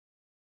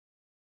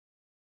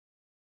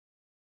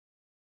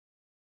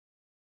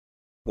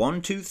1,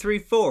 2, 3,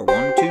 4,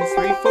 1, 2,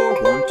 3,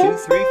 4, 1, 2,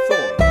 3,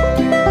 4.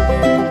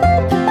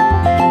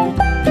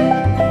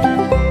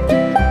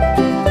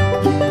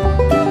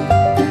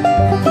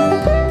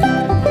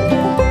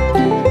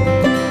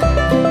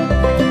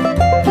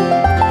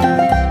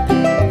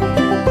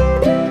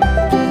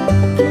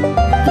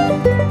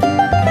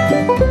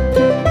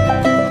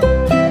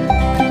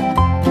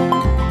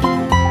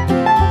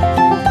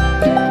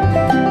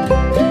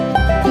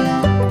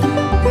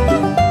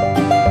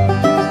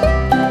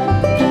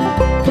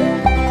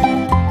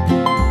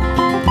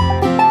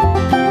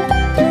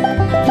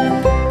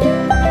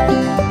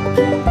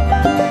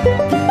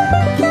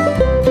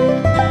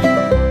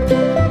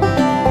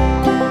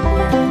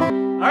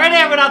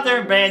 Out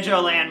there in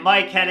Banjo Land,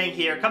 Mike Henning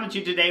here, coming to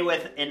you today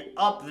with an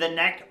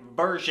up-the-neck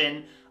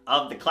version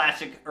of the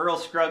classic Earl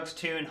Scruggs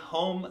tune,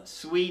 Home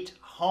Sweet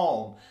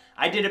Home.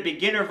 I did a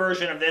beginner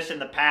version of this in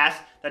the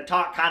past that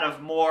taught kind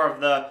of more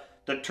of the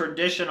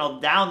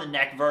traditional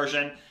down-the-neck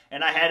version,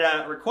 and I had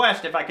a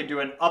request if I could do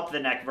an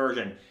up-the-neck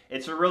version.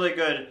 It's a really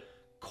good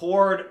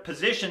chord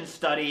position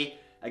study.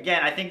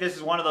 Again, I think this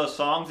is one of those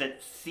songs that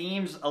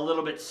seems a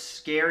little bit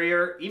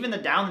scarier. Even the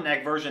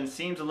down-the-neck version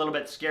seems a little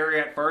bit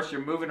scarier at first.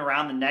 You're moving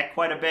around the neck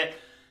quite a bit.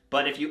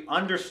 But if you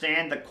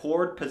understand the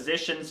chord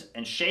positions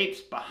and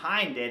shapes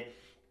behind it,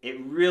 it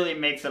really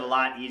makes it a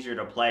lot easier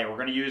to play. We're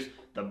going to use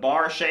the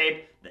bar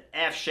shape, the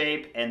F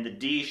shape, and the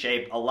D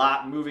shape a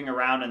lot moving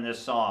around in this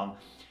song.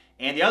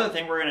 And the other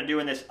thing we're going to do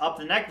in this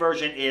up-the-neck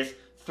version is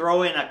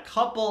throw in a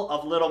couple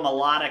of little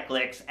melodic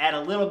licks, add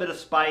a little bit of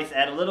spice,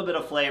 add a little bit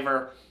of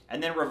flavor,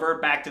 and then revert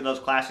back to those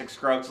classic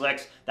Scruggs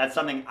licks. That's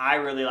something I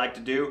really like to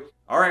do.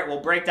 All right, we'll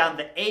break down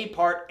the A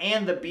part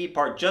and the B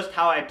part, just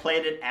how I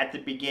played it at the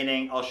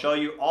beginning. I'll show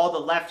you all the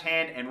left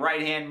hand and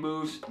right hand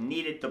moves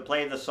needed to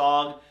play the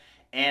song.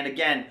 And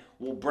again,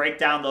 we'll break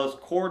down those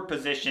chord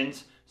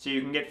positions so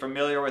you can get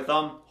familiar with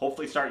them,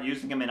 hopefully start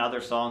using them in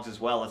other songs as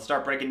well. Let's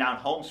start breaking down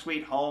Home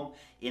Sweet Home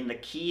in the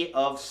key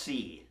of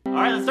C. All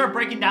right, let's start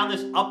breaking down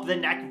this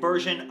up-the-neck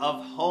version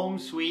of Home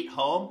Sweet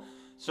Home.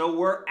 So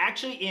we're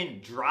actually in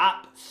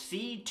drop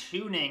C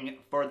tuning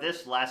for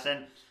this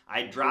lesson.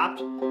 I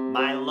dropped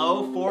my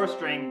low 4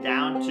 string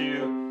down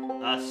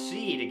to a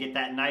C to get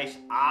that nice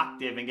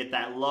octave and get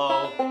that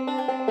low,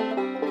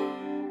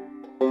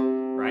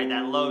 right,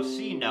 that low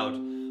C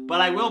note.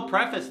 But I will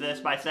preface this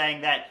by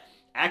saying that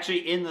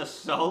actually in the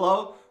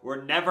solo,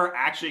 we're never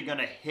actually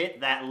gonna hit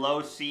that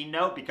low C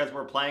note because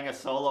we're playing a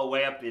solo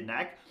way up the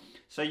neck.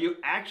 So you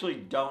actually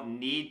don't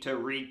need to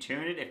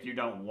retune it if you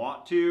don't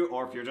want to,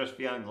 or if you're just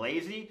feeling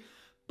lazy.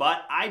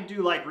 But I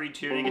do like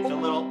retuning. It's a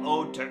little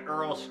ode to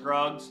Earl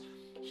Scruggs.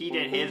 He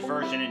did his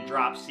version in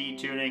drop C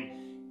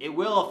tuning. It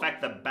will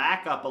affect the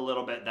backup a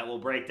little bit that we'll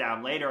break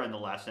down later in the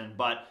lesson,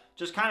 but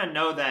just kind of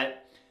know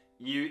that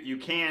you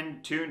can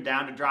tune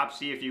down to drop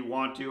C if you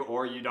want to,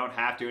 or you don't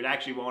have to. It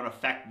actually won't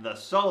affect the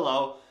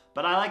solo,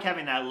 but I like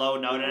having that low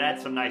note. It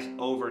adds some nice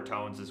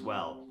overtones as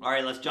well. All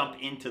right, let's jump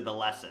into the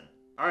lesson.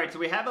 All right, so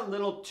we have a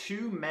little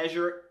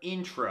 2-measure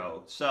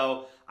intro.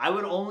 So I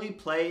would only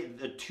play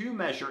the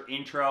 2-measure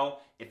intro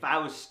if I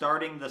was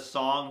starting the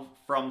song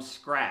from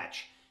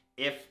scratch.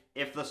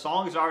 If the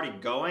song is already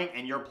going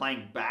and you're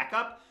playing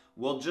backup,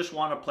 we'll just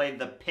want to play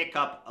the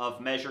pickup of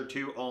measure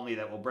 2 only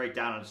that we'll break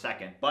down in a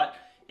second. But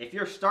if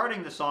you're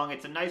starting the song,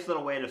 it's a nice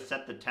little way to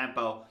set the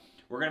tempo.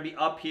 We're going to be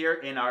up here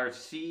in our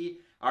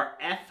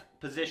F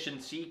position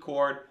C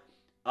chord,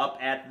 up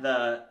at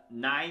the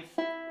 9th,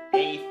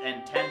 8th,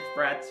 and 10th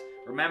frets.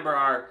 Remember,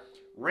 our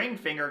ring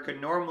finger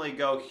could normally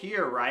go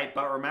here, right?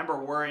 But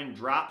remember, we're in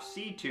drop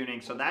C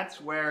tuning, so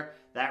that's where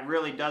that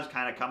really does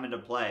kind of come into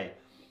play.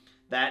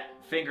 That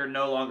finger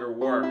no longer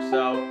works.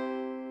 So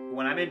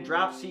when I'm in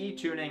drop C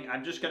tuning,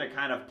 I'm just going to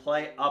kind of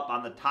play up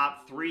on the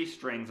top 3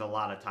 strings a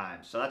lot of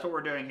times. So that's what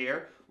we're doing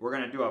here. We're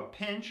going to do a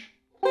pinch,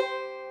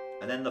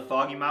 and then the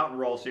Foggy Mountain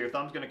roll. So your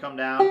thumb's going to come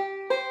down,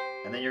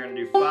 and then you're going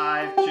to do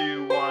 5,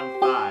 2,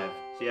 1, 5.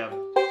 So you have...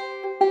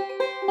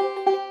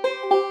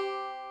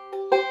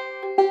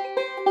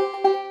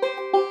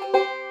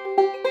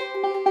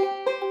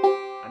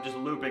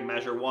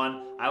 measure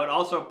 1. I would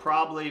also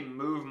probably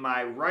move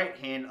my right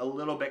hand a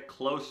little bit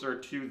closer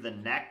to the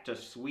neck to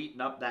sweeten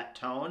up that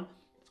tone.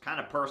 It's kind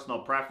of personal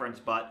preference,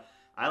 but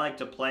I like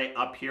to play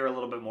up here a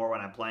little bit more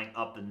when I'm playing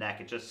up the neck.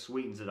 It just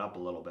sweetens it up a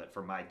little bit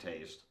for my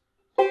taste.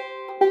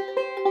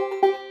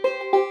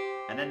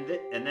 And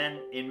then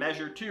in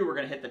measure 2, we're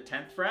going to hit the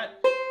 10th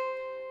fret.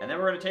 And then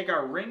we're going to take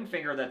our ring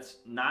finger that's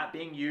not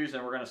being used,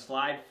 and we're going to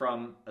slide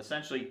from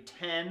essentially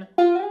 10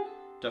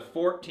 to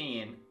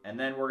 14, and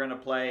then we're going to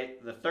play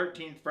the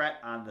 13th fret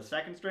on the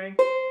 2nd string,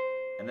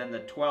 and then the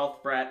 12th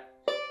fret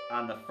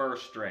on the 1st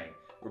string.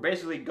 We're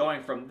basically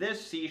going from this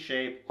C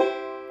shape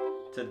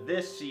to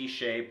this C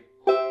shape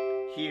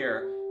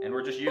here, and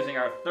we're just using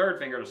our 3rd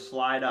finger to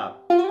slide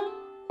up.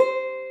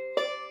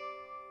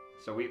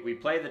 So we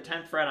play the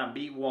 10th fret on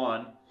beat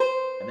 1,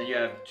 and then you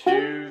have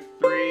 2,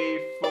 3,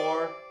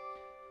 4.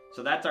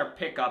 So that's our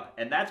pickup,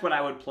 and that's what I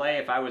would play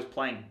if I was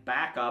playing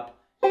backup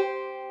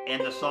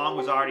and the song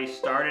was already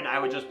started. I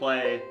would just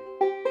play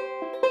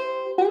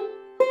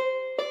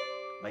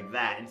like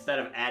that, instead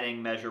of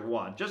adding measure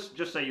 1. Just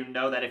so you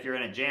know that if you're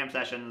in a jam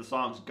session and the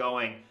song's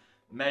going,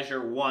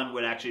 measure 1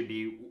 would actually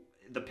be,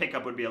 the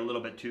pickup would be a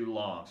little bit too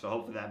long. So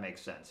hopefully that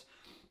makes sense.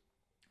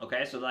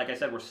 Okay, so like I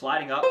said, we're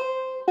sliding up.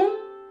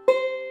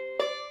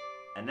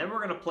 And then we're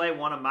going to play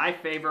one of my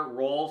favorite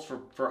rolls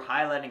for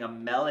highlighting a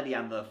melody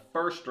on the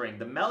first string.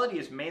 The melody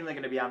is mainly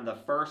going to be on the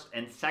first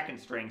and second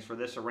strings for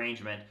this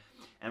arrangement.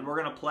 And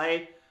we're going to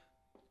play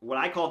what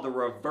I call the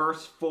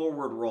reverse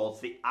forward roll. It's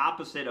the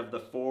opposite of the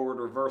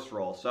forward reverse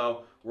roll.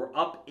 So we're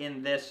up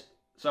in this.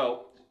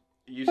 So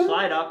you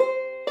slide up,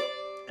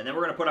 and then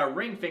we're going to put our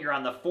ring finger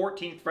on the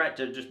 14th fret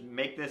to just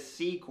make this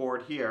C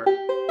chord here.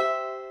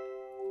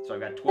 So I've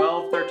got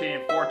 12, 13,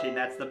 and 14.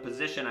 That's the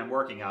position I'm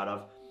working out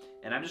of.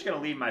 And I'm just going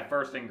to leave my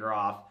first finger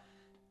off,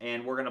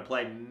 and we're going to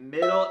play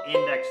middle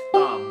index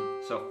thumb.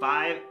 So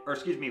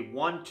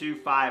 1, 2,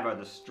 5 are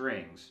the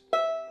strings.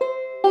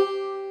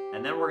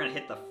 And then we're going to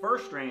hit the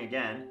first string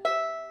again,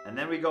 and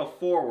then we go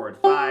forward,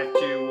 5,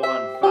 2,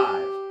 1,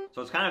 5.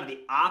 So it's kind of the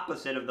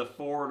opposite of the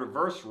forward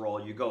reverse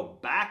roll. You go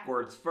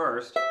backwards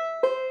first,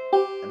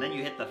 and then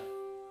you hit the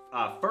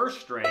first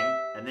string,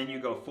 and then you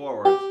go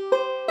forwards.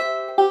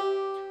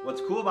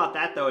 What's cool about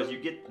that though is you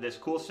get this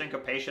cool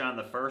syncopation on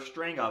the first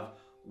string of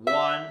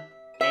 1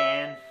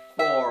 and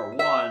 4,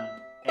 1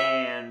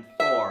 and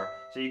 4.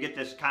 So you get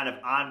this kind of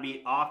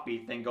on-beat,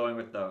 off-beat thing going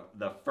with the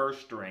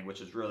first string,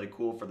 which is really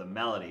cool for the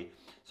melody.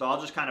 So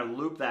I'll just kind of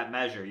loop that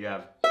measure. You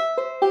have...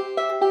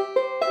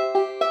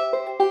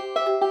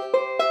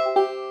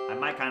 I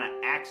might kind of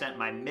accent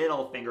my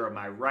middle finger of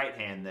my right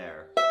hand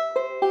there.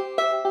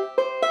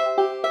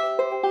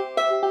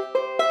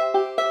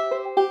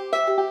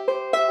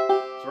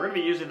 We're going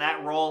to be using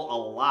that roll a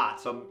lot,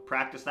 so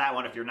practice that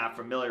one if you're not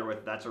familiar with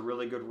it. That's a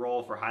really good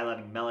roll for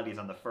highlighting melodies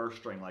on the first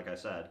string, like I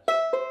said.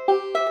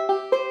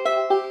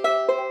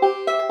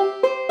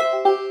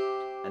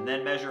 And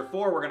then measure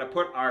 4, we're going to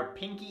put our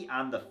pinky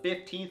on the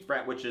 15th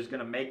fret, which is going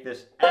to make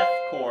this F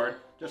chord,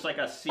 just like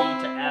a C to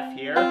F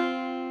here.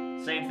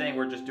 Same thing,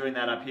 we're just doing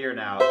that up here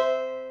now.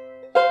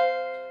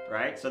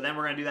 Right? So then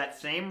we're going to do that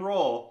same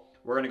roll.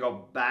 We're going to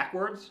go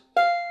backwards.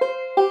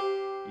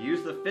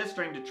 Use the 5th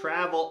string to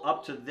travel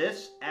up to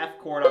this F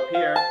chord up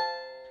here.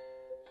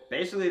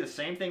 Basically the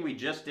same thing we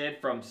just did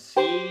from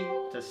C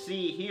to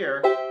C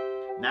here.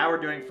 Now we're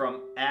doing from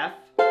F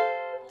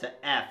to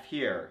F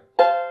here.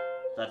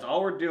 That's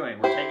all we're doing.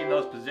 We're taking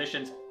those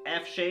positions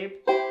F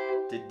shape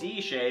to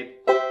D shape,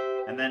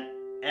 and then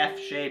F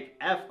shape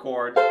F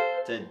chord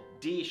to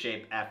D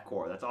shape F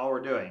chord. That's all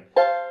we're doing.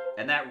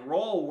 And that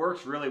roll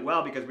works really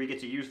well because we get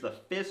to use the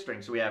 5th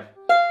string. So we have...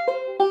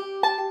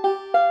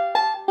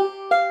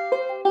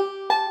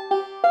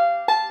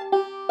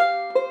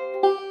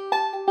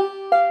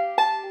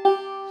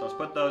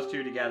 Put those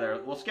two together.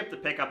 We'll skip the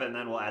pickup and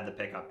then we'll add the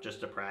pickup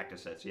just to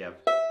practice it. So you have...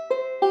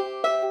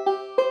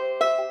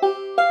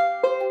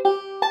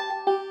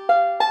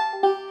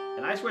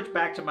 And I switch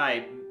back to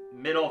my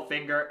middle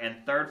finger and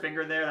 3rd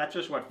finger there. That's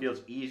just what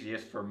feels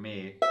easiest for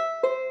me.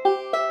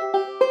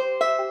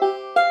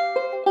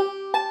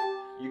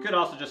 You could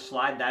also just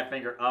slide that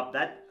finger up.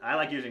 I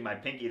like using my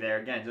pinky there.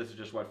 Again, this is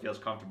just what feels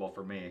comfortable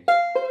for me.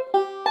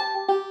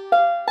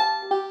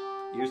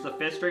 Use the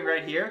 5th string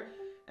right here.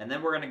 And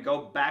then we're going to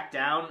go back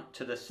down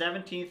to the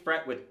 17th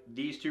fret with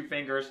these 2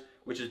 fingers,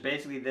 which is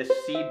basically this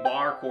C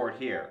bar chord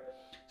here.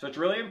 So it's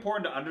really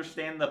important to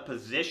understand the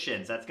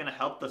positions. That's going to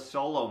help the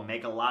solo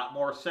make a lot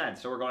more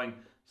sense. So we're going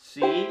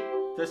C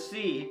to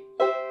C,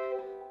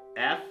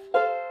 F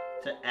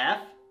to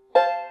F,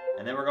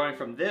 and then we're going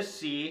from this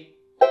C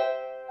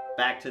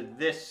back to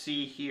this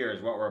C here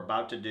is what we're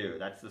about to do.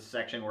 That's the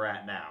section we're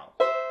at now.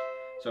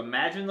 So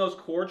imagine those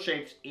chord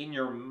shapes in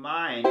your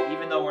mind,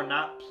 even though we're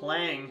not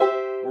playing.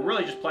 We're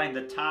really just playing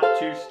the top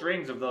 2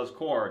 strings of those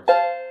chords.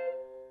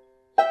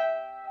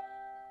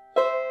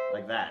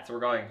 Like that. So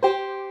we're going...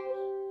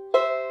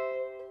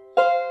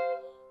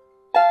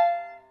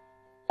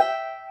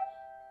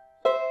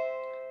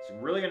 It's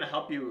really going to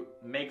help you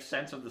make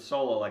sense of the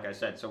solo, like I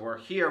said. So we're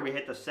here, we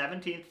hit the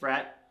 17th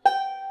fret,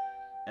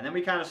 and then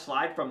we kind of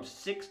slide from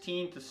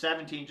 16 to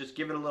 17, just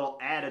give it a little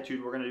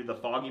attitude. We're going to do the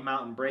Foggy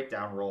Mountain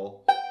breakdown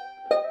roll.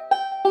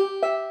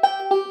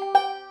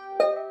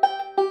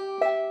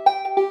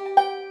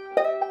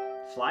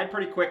 Slide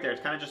pretty quick there. It's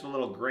kind of just a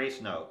little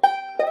grace note.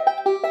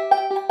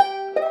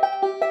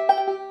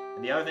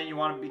 And the other thing you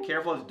want to be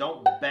careful is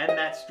don't bend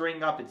that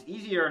string up. It's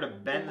easier to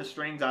bend the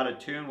strings out of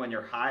tune when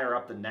you're higher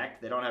up the neck.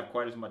 They don't have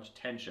quite as much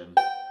tension.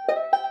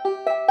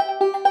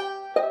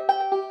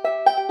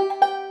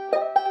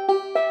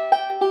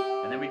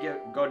 And then we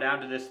go down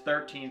to this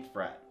 13th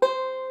fret.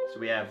 So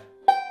we have...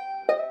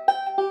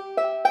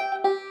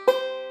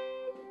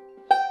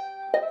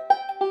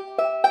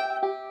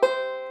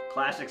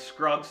 classic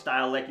Scruggs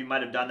style lick. You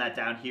might have done that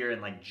down here in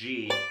like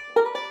G,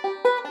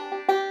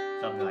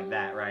 something like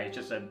that, right?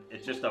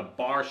 It's just a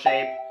bar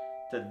shape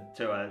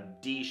to a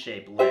D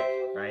shape lick,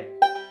 right?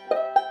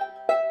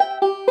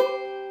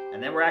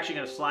 And then we're actually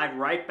going to slide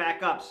right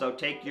back up. So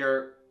take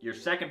your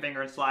 2nd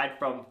finger and slide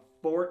from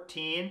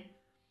 14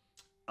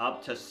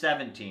 up to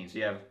 17. So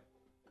you have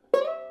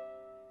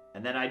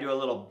And then I do a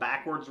little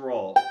backwards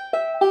roll.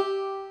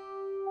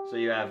 So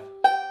you have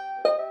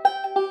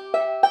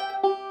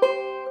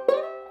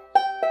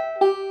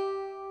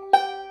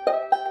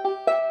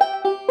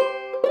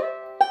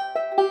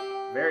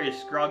very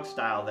Scruggs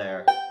style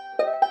there.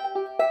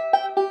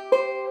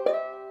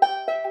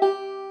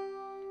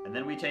 And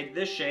then we take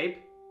this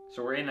shape,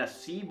 so we're in a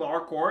C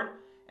bar chord,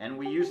 and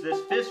we use this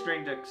 5th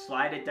string to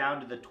slide it down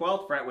to the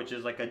 12th fret, which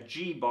is like a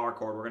G bar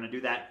chord. We're going to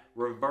do that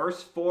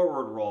reverse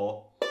forward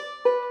roll.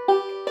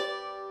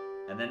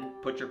 And then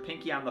put your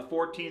pinky on the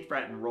 14th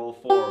fret and roll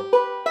forward.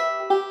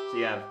 So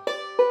you have...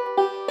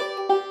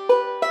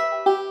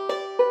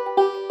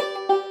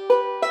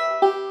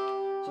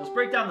 So let's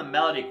break down the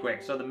melody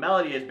quick. So the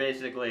melody is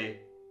basically...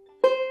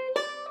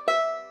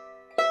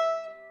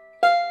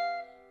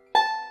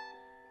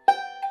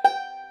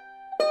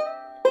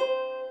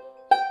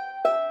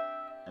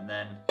 And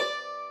then...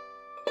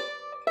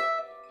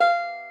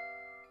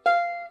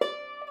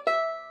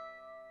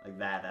 like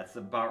that. That's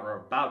the part we're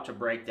about to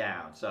break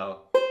down.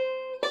 So...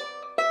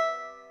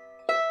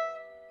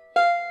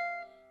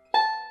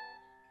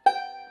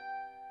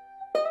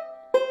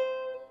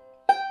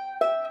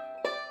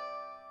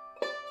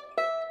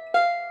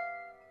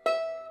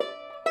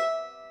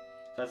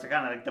 that's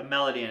kind of like the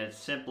melody in its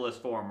simplest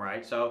form,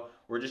 right? So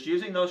we're just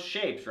using those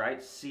shapes,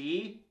 right?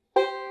 C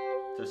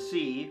to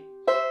C,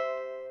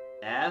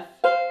 F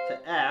to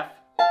F,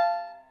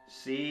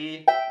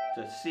 C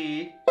to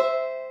C,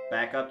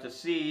 back up to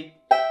C,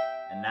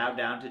 and now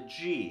down to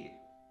G.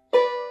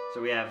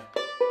 So we have,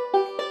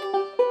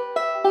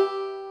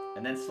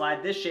 and then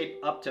slide this shape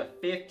up to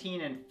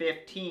 15 and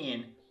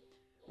 15,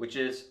 which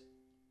is,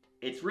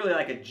 it's really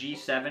like a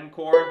G7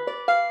 chord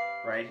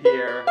right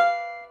here.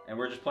 And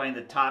we're just playing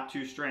the top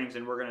 2 strings,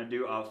 and we're going to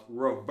do a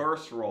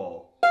reverse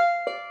roll.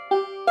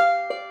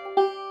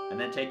 And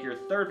then take your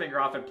 3rd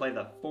finger off and play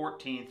the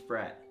 14th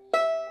fret.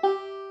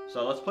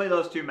 So let's play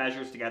those 2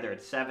 measures together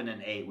at 7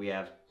 and 8. We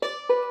have...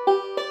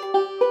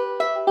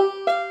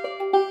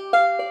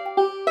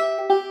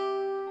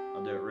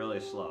 I'll do it really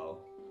slow.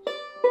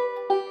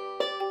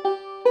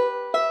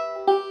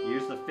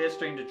 Use the 5th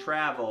string to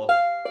travel.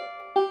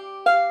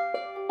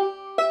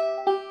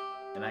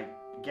 And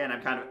again,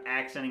 I'm kind of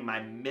accenting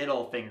my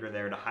middle finger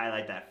there to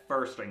highlight that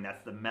 1st string.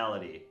 That's the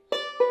melody.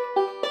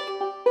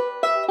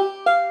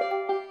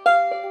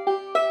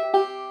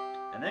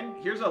 And then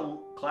here's a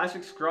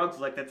classic Scruggs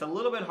lick that's a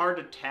little bit hard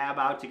to tab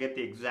out to get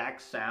the exact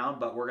sound,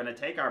 but we're going to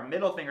take our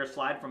middle finger,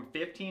 slide from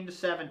 15 to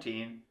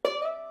 17,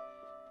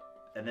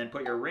 and then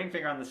put your ring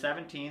finger on the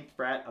 17th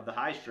fret of the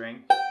high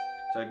string.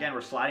 So again,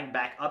 we're sliding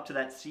back up to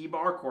that C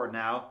bar chord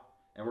now,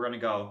 and we're going to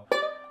go...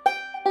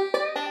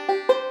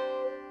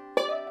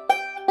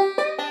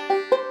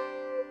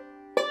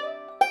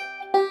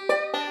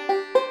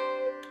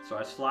 So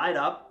I slide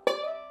up,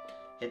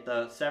 hit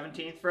the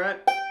 17th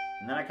fret,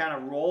 and then I kind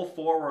of roll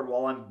forward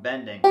while I'm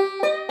bending.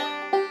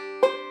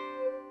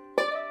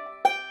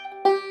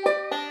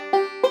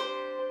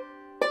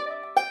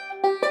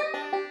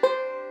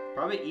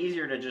 Probably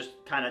easier to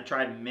just kind of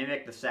try to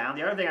mimic the sound.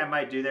 The other thing I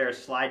might do there is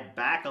slide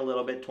back a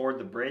little bit toward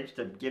the bridge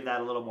to give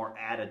that a little more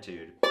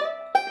attitude.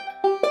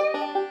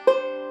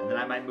 And then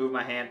I might move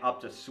my hand up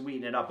to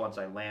sweeten it up once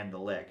I land the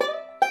lick.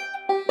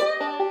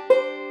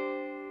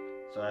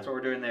 So that's what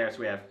we're doing there. So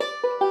we have...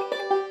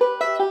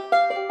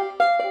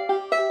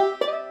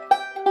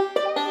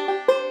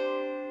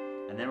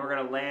 And then we're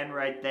going to land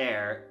right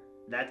there.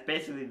 That's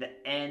basically the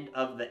end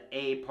of the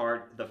A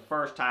part the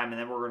first time,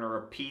 and then we're going to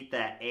repeat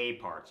that A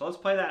part. So let's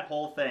play that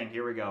whole thing.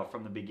 Here we go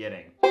from the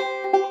beginning.